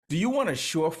Do you want a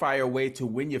surefire way to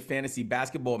win your fantasy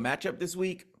basketball matchup this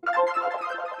week?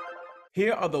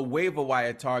 Here are the waiver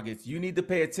wire targets you need to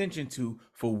pay attention to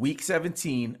for week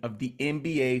 17 of the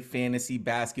NBA fantasy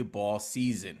basketball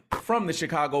season. From the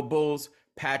Chicago Bulls,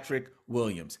 Patrick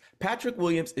Williams. Patrick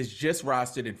Williams is just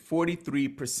rostered in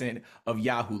 43% of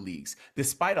Yahoo leagues.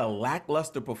 Despite a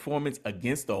lackluster performance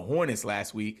against the Hornets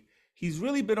last week, he's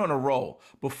really been on a roll.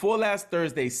 Before last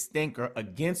Thursday's stinker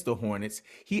against the Hornets,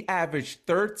 he averaged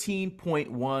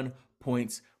 13.1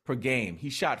 points per game.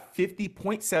 He shot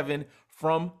 50.7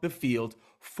 from the field,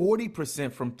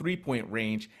 40% from three-point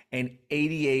range, and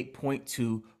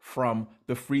 88.2 from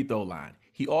the free throw line.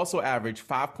 He also averaged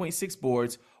 5.6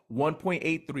 boards,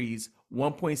 1.8 threes,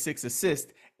 1.6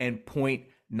 assists, and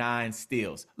 0.9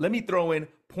 steals. Let me throw in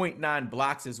 0.9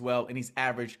 blocks as well, and he's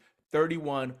averaged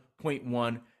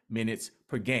 31.1 minutes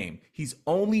per game. He's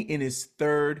only in his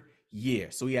third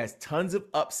year, so he has tons of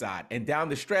upside. And down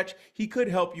the stretch, he could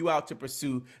help you out to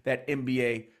pursue that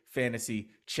NBA fantasy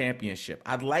championship.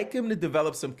 I'd like him to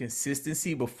develop some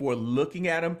consistency before looking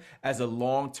at him as a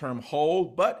long-term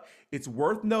hold, but it's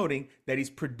worth noting that he's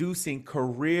producing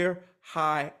career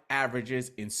high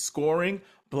averages in scoring,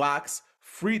 blocks,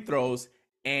 free throws,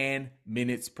 and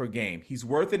minutes per game. He's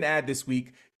worth an ad this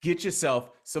week. Get yourself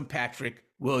some Patrick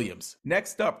Williams.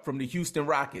 Next up, from the Houston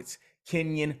Rockets,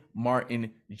 Kenyon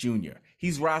Martin Jr.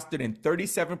 He's rostered in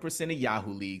 37% of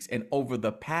Yahoo leagues, and over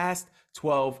the past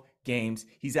 12 games,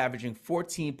 he's averaging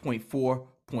 14.4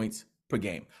 points per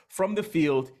game. From the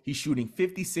field, he's shooting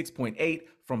 56.8.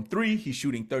 From three, he's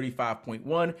shooting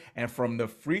 35.1. And from the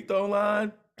free throw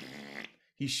line,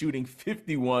 he's shooting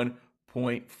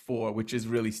 51.4, which is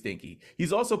really stinky.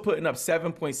 He's also putting up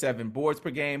 7.7 boards per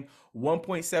game,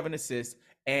 1.7 assists,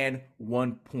 and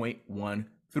 1.1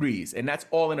 threes. And that's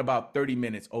all in about 30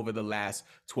 minutes over the last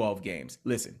 12 games.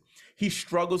 Listen, he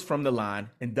struggles from the line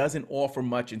and doesn't offer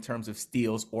much in terms of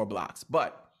steals or blocks.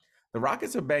 But the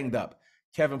Rockets are banged up.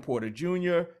 Kevin Porter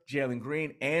Jr., Jalen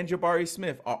Green, and Jabari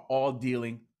Smith are all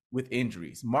dealing with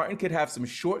injuries. Martin could have some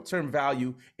short-term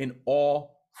value in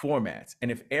all formats.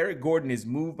 And if Eric Gordon is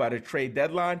moved by the trade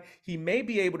deadline, he may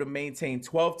be able to maintain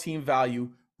 12-team value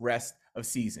rest of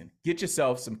season. Get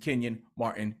yourself some Kenyon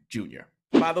Martin Jr.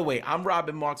 By the way, I'm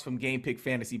Robin Marks from Game Pick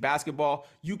Fantasy Basketball.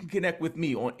 You can connect with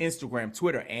me on Instagram,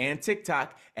 Twitter, and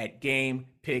TikTok at Game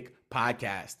Pick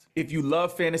Podcast. If you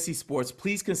love fantasy sports,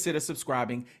 please consider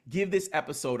subscribing. Give this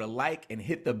episode a like and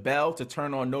hit the bell to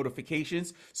turn on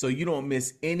notifications so you don't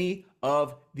miss any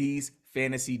of these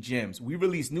fantasy gems. We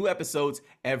release new episodes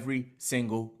every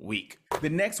single week. The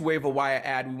next waiver wire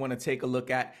ad we want to take a look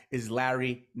at is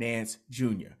Larry Nance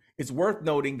Jr. It's worth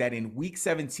noting that in week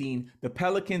 17, the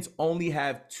Pelicans only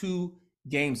have 2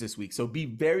 games this week, so be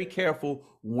very careful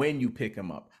when you pick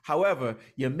him up. However,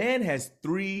 your man has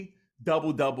 3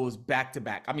 double-doubles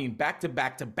back-to-back. I mean,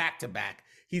 back-to-back to back-to-back.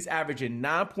 He's averaging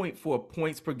 9.4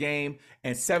 points per game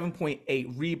and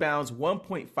 7.8 rebounds,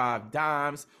 1.5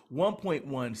 dimes,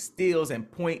 1.1 steals,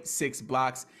 and 0.6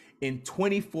 blocks in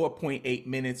 24.8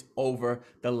 minutes over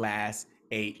the last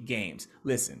 8 games.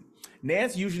 Listen,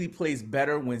 Nance usually plays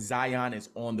better when Zion is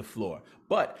on the floor,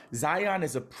 but Zion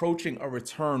is approaching a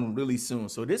return really soon.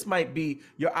 So this might be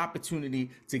your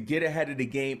opportunity to get ahead of the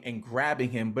game and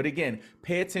grabbing him. But again,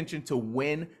 pay attention to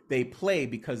when they play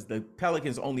because the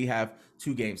Pelicans only have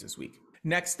 2 games this week.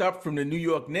 Next up, from the New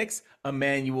York Knicks,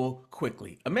 Immanuel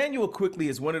Quickley. Immanuel Quickley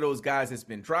is one of those guys that's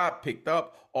been dropped, picked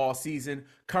up all season.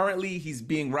 Currently, he's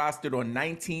being rostered on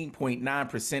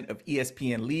 19.9% of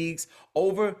ESPN leagues.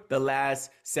 Over the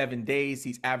last 7 days,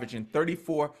 he's averaging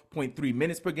 34.3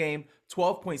 minutes per game,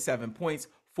 12.7 points,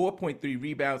 4.3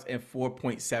 rebounds, and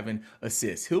 4.7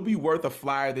 assists. He'll be worth a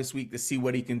flyer this week to see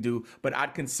what he can do, but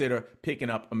I'd consider picking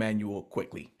up Immanuel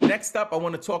Quickley. Next up, I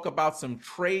want to talk about some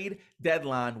trade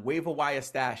deadline waiver wire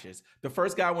stashes. The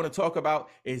first guy I want to talk about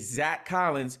is Zach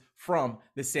Collins from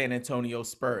the San Antonio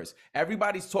Spurs.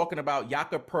 Everybody's talking about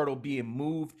Jakob Poeltl being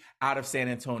moved out of San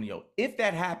Antonio. If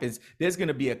that happens, there's going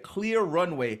to be a clear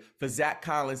runway for Zach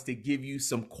Collins to give you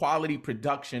some quality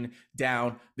production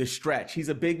down the stretch. He's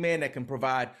a big man that can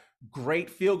provide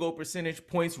great field goal percentage,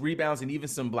 points, rebounds, and even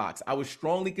some blocks. I would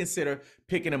strongly consider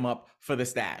picking him up for the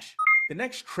stash. The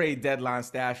next trade deadline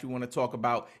stash we want to talk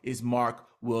about is Mark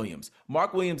Williams.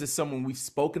 Mark Williams is someone we've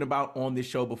spoken about on this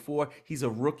show before. He's a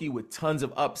rookie with tons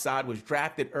of upside, was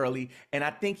drafted early, and I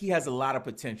think he has a lot of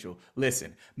potential.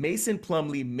 Listen, Mason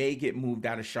Plumlee may get moved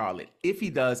out of Charlotte. If he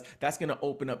does, that's going to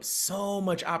open up so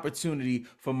much opportunity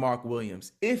for Mark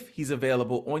Williams. If he's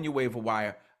available on your waiver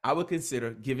wire, I would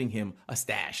consider giving him a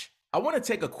stash. I want to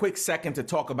take a quick second to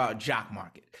talk about Jock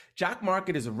Market. Jock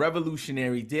Market is a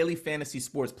revolutionary daily fantasy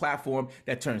sports platform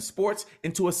that turns sports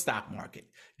into a stock market.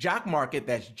 Jock Market,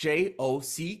 that's JOCKMKT,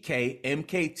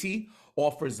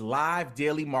 offers live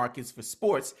daily markets for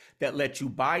sports that let you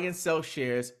buy and sell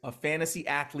shares of fantasy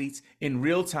athletes in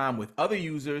real time with other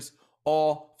users,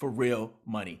 all for real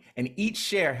money. And each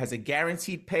share has a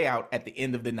guaranteed payout at the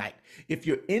end of the night. If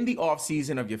you're in the off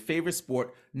season of your favorite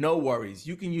sport, no worries.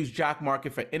 You can use Jock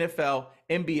Market for NFL,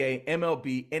 NBA,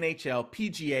 MLB, NHL,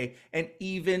 PGA, and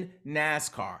even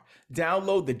NASCAR.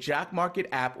 Download the Jock Market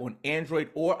app on Android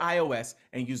or iOS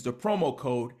and use the promo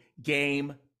code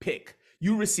GAMEPICK.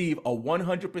 You receive a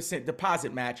 100%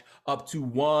 deposit match up to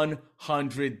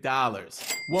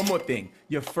 $100. One more thing,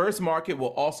 your first market will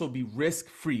also be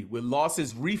risk-free with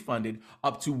losses refunded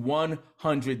up to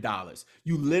 $100.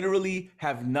 You literally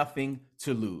have nothing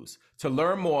to lose. To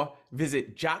learn more,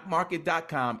 visit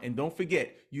jockmarket.com and don't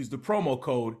forget, use the promo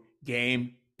code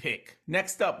GAMEPICK.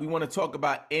 Next up, we want to talk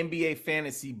about NBA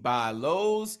fantasy buy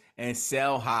lows and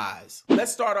sell highs.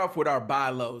 Let's start off with our buy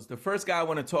lows. The first guy I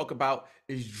want to talk about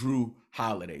is Drew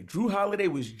Holiday. Drew Holiday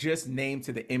was just named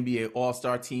to the NBA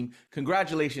All-Star team.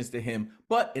 Congratulations to him.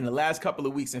 But in the last couple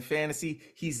of weeks in fantasy,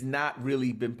 he's not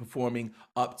really been performing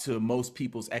up to most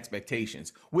people's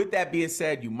expectations. With that being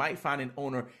said, you might find an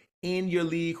owner in your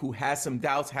league who has some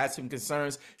doubts, has some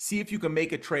concerns. See if you can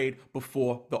make a trade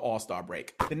before the All-Star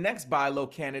break. The next buy low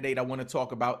candidate I want to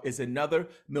talk about is another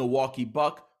Milwaukee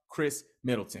Buck, Chris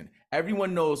Middleton.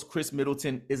 Everyone knows Chris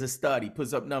Middleton is a stud. He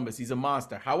puts up numbers. He's a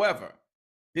monster. However,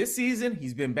 this season,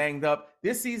 he's been banged up.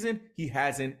 This season, he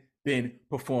hasn't been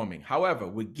performing. However,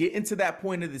 we're getting to that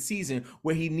point of the season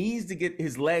where he needs to get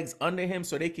his legs under him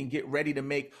so they can get ready to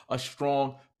make a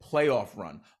strong playoff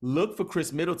run. Look for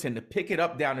Chris Middleton to pick it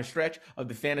up down the stretch of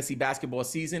the fantasy basketball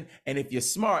season. And if you're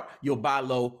smart, you'll buy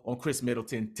low on Chris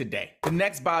Middleton today. The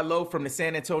next buy low from the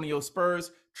San Antonio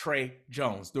Spurs, Trey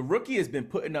Jones. The rookie has been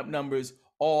putting up numbers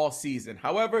all season.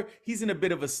 However, he's in a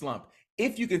bit of a slump.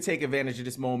 If you can take advantage of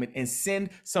this moment and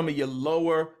send some of your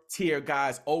lower tier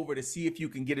guys over to see if you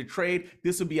can get a trade,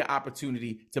 this will be an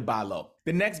opportunity to buy low.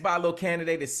 The next buy low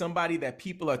candidate is somebody that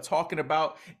people are talking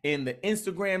about in the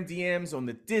Instagram DMs, on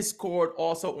the Discord,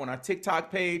 also on our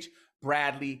TikTok page,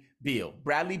 Bradley Beal.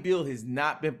 Bradley Beal has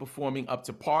not been performing up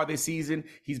to par this season.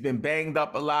 He's been banged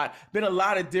up a lot, been a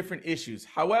lot of different issues.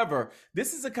 However,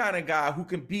 this is the kind of guy who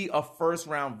can be a first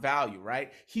round value,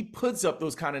 right? He puts up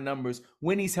those kind of numbers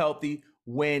when he's healthy,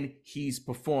 when he's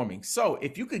performing. So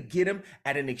if you could get him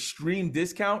at an extreme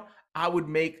discount, I would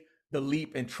make the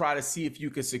leap and try to see if you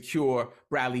could secure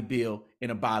Bradley Beal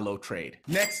in a buy low trade.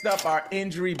 Next up, our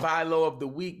injury buy low of the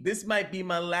week. This might be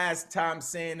my last time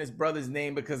saying this brother's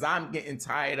name because I'm getting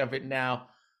tired of it now.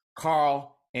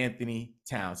 Karl Anthony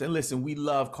Towns. And listen, we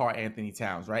love Karl Anthony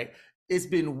Towns, right? It's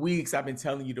been weeks I've been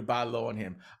telling you to buy low on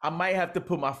him. I might have to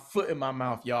put my foot in my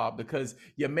mouth, y'all, because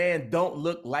your man don't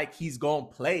look like he's going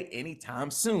to play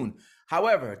anytime soon.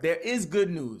 However, there is good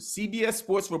news. CBS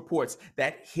Sports reports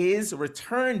that his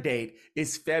return date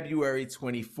is February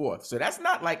 24th. So that's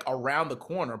not like around the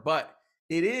corner, but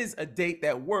it is a date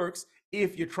that works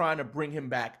if you're trying to bring him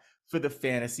back for the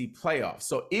fantasy playoffs.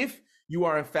 So if you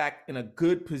are in fact in a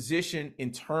good position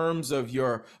in terms of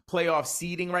your playoff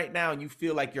seeding right now and you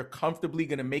feel like you're comfortably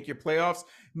going to make your playoffs,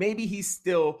 maybe he's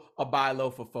still a buy low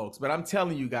for folks. But I'm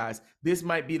telling you guys, this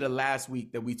might be the last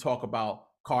week that we talk about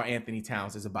Karl Anthony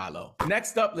Towns as a buy low.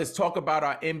 Next up, let's talk about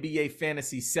our NBA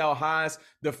fantasy sell highs.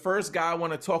 The first guy I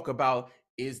want to talk about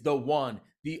is the one,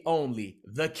 the only,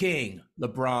 the king,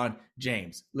 LeBron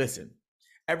James. Listen,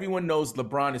 everyone knows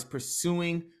LeBron is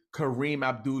pursuing Kareem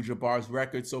Abdul-Jabbar's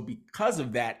record. So because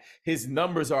of that, his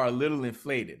numbers are a little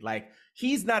inflated. Like,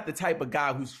 he's not the type of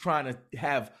guy who's trying to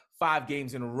have 5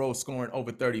 games in a row scoring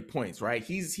over 30 points, right?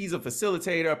 He's a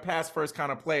facilitator, pass first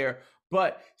kind of player,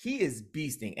 but he is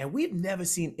beasting. And we've never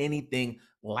seen anything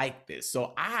like this.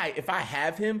 So if I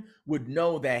have him, would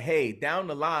know that, hey, down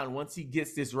the line, once he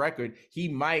gets this record, he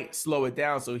might slow it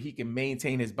down so he can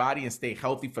maintain his body and stay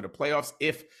healthy for the playoffs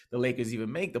if the Lakers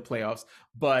even make the playoffs.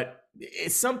 But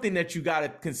it's something that you got to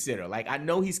consider. Like, I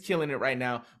know he's killing it right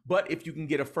now, but if you can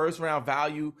get a first round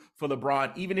value for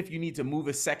LeBron, even if you need to move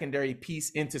a secondary piece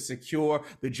in to secure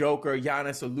the Joker,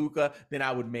 Giannis, or Luka, then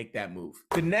I would make that move.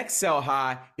 The next sell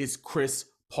high is Chris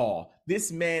Paul.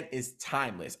 This man is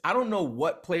timeless. I don't know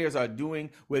what players are doing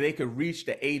where they could reach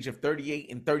the age of 38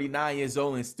 and 39 years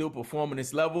old and still perform at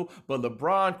this level, but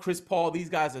LeBron, Chris Paul, these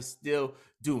guys are still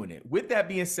doing it. With that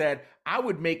being said, I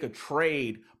would make a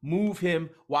trade, move him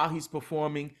while he's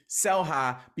performing, sell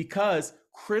high, because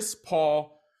Chris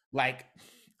Paul, like,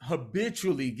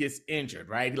 habitually gets injured,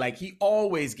 right? Like he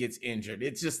always gets injured.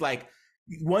 It's just like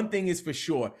one thing is for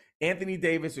sure. Anthony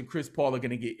Davis and Chris Paul are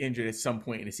going to get injured at some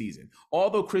point in the season.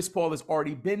 Although Chris Paul has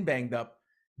already been banged up,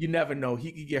 you never know.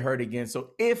 He could get hurt again.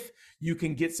 So if you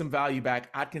can get some value back,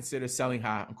 I'd consider selling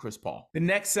high on Chris Paul. The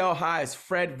next sell high is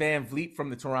Fred VanVleet from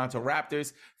the Toronto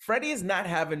Raptors. Freddie is not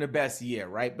having the best year,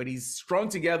 right? But he's strung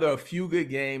together a few good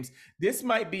games. This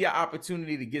might be an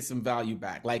opportunity to get some value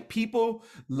back. Like, people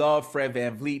love Fred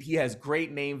VanVleet. He has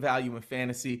great name value in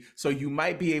fantasy. So you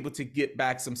might be able to get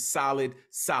back some solid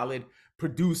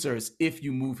producers if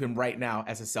you move him right now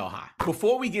as a sell high.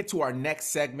 Before we get to our next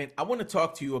segment, I want to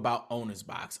talk to you about Owner's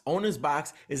Box. Owner's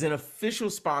Box is an official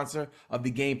sponsor of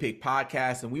the Game Pick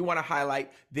podcast, and we want to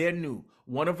highlight their new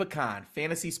one-of-a-kind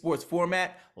fantasy sports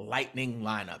format, Lightning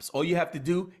Lineups. All you have to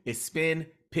do is spin,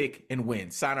 pick, and win.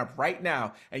 Sign up right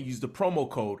now and use the promo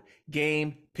code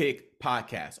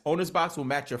GamePickPodcast. Owner's Box will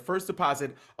match your first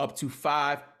deposit up to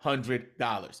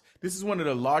 $500. This is one of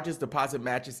the largest deposit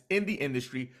matches in the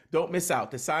industry. Don't miss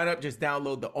out. To sign up, just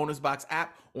download the Owner's Box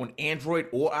app on Android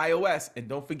or iOS. And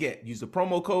don't forget, use the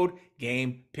promo code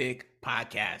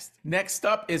GamePickPodcast. Next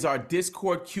up is our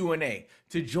Discord Q&A.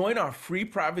 To join our free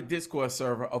private Discord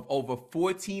server of over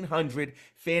 1,400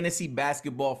 fantasy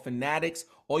basketball fanatics,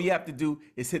 all you have to do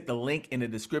is hit the link in the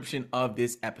description of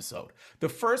this episode. The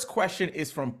first question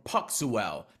is from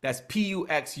Puxuel. That's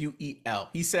Puxuel.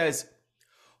 He says,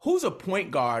 who's a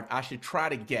point guard I should try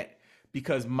to get?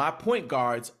 Because my point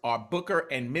guards are Booker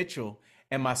and Mitchell,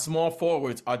 and my small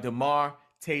forwards are DeMar,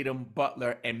 Tatum,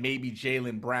 Butler, and maybe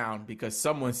Jaylen Brown, because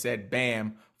someone said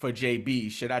Bam for JB.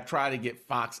 Should I try to get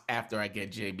Fox after I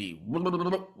get JB?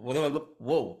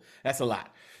 Whoa, that's a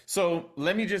lot. So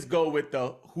let me just go with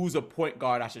the who's a point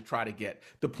guard I should try to get.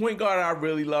 The point guard I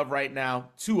really love right now,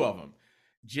 two of them,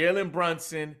 Jalen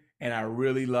Brunson, and I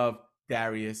really love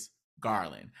Darius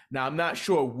Garland. Now, I'm not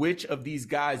sure which of these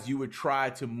guys you would try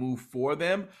to move for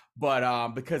them, but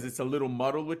because it's a little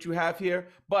muddled what you have here.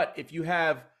 But if you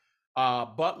have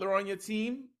Butler on your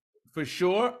team, for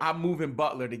sure, I'm moving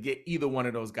Butler to get either one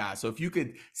of those guys. So if you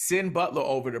could send Butler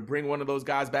over to bring one of those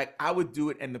guys back, I would do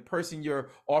it. And the person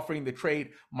you're offering the trade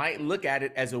might look at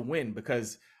it as a win,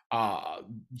 because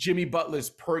Jimmy Butler's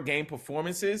per game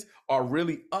performances are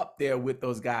really up there with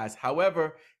those guys.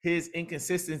 However, his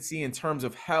inconsistency in terms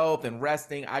of health and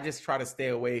resting, I just try to stay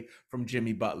away from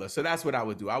Jimmy Butler. So that's what I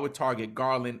would do. I would target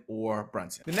Garland or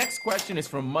Brunson. The next question is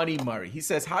from Money Murray. He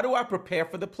says, how do I prepare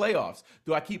for the playoffs?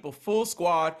 Do I keep a full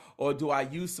squad, or do I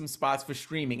use some spots for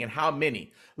streaming, and how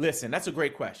many? Listen, that's a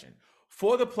great question.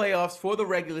 For the playoffs, for the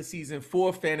regular season,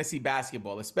 for fantasy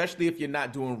basketball, especially if you're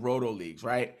not doing roto leagues,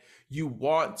 right? You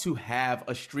want to have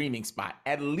a streaming spot,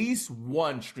 at least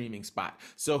one streaming spot.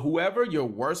 So whoever your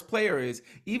worst player is,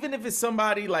 even if it's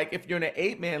somebody like, if you're in an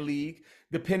 8-man league,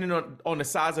 depending on the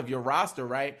size of your roster,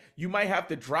 right? You might have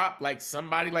to drop like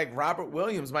somebody like Robert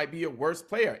Williams might be your worst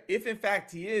player. If in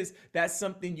fact he is, that's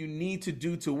something you need to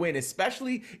do to win,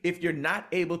 especially if you're not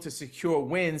able to secure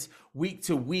wins week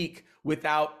to week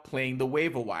without playing the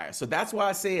waiver wire. So that's why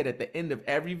I say it at the end of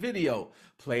every video,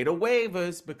 play the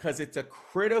waivers, because it's a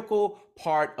critical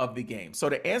part of the game. So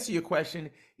to answer your question,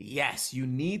 yes, you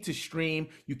need to stream.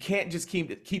 You can't just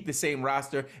keep the same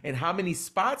roster. And how many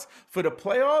spots for the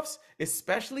playoffs,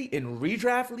 especially in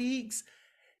redraft leagues?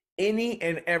 Any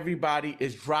and everybody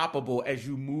is droppable as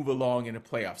you move along in the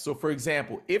playoffs. So for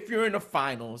example, if you're in the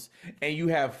finals and you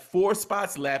have 4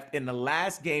 spots left in the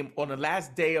last game on the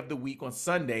last day of the week on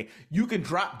Sunday, you can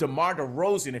drop DeMar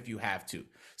DeRozan if you have to.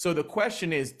 So the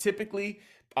question is, typically,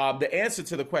 the answer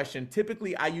to the question,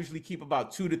 typically I usually keep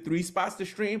about 2 to 3 spots to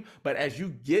stream, but as you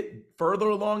get further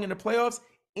along in the playoffs,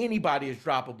 anybody is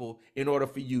droppable in order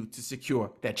for you to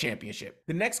secure that championship.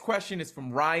 The next question is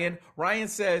from Ryan. Ryan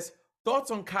says,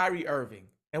 thoughts on Kyrie Irving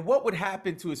and what would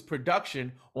happen to his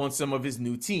production on some of his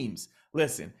new teams?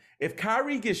 Listen, if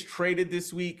Kyrie gets traded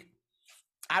this week,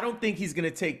 I don't think he's going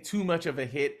to take too much of a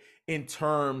hit in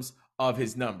terms of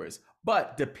his numbers.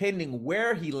 But depending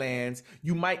where he lands,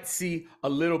 you might see a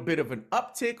little bit of an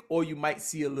uptick, or you might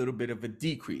see a little bit of a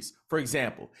decrease. For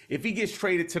example, if he gets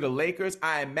traded to the Lakers,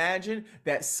 I imagine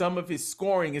that some of his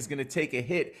scoring is going to take a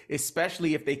hit,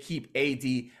 especially if they keep AD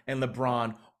and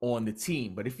LeBron on the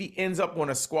team. But if he ends up on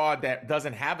a squad that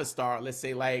doesn't have a star, let's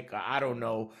say like, I don't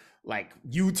know, like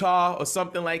Utah or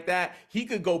something like that, he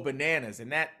could go bananas,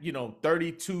 and that,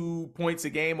 32 points a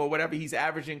game or whatever he's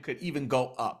averaging could even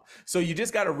go up. So you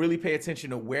just got to really pay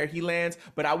attention to where he lands.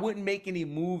 But I wouldn't make any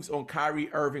moves on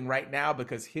Kyrie Irving right now,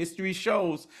 because history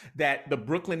shows that the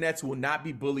Brooklyn Nets will not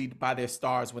be bullied by their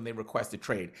stars when they request a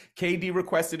trade. KD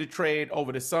requested a trade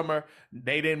over the summer.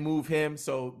 They didn't move him.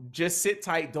 So just sit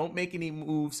tight. Don't make any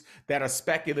moves that are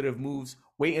speculative moves.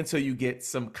 Wait until you get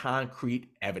some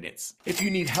concrete evidence. If you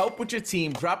need help with your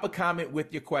team, drop a comment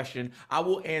with your question. I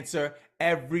will answer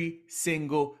every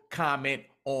single comment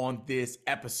on this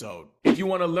episode. If you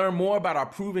want to learn more about our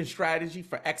proven strategy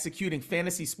for executing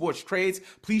fantasy sports trades,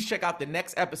 please check out the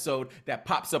next episode that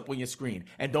pops up on your screen.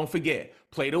 And don't forget,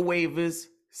 play the waivers,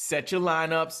 set your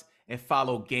lineups, and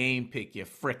follow Game Pick, you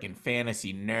frickin'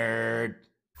 fantasy nerd.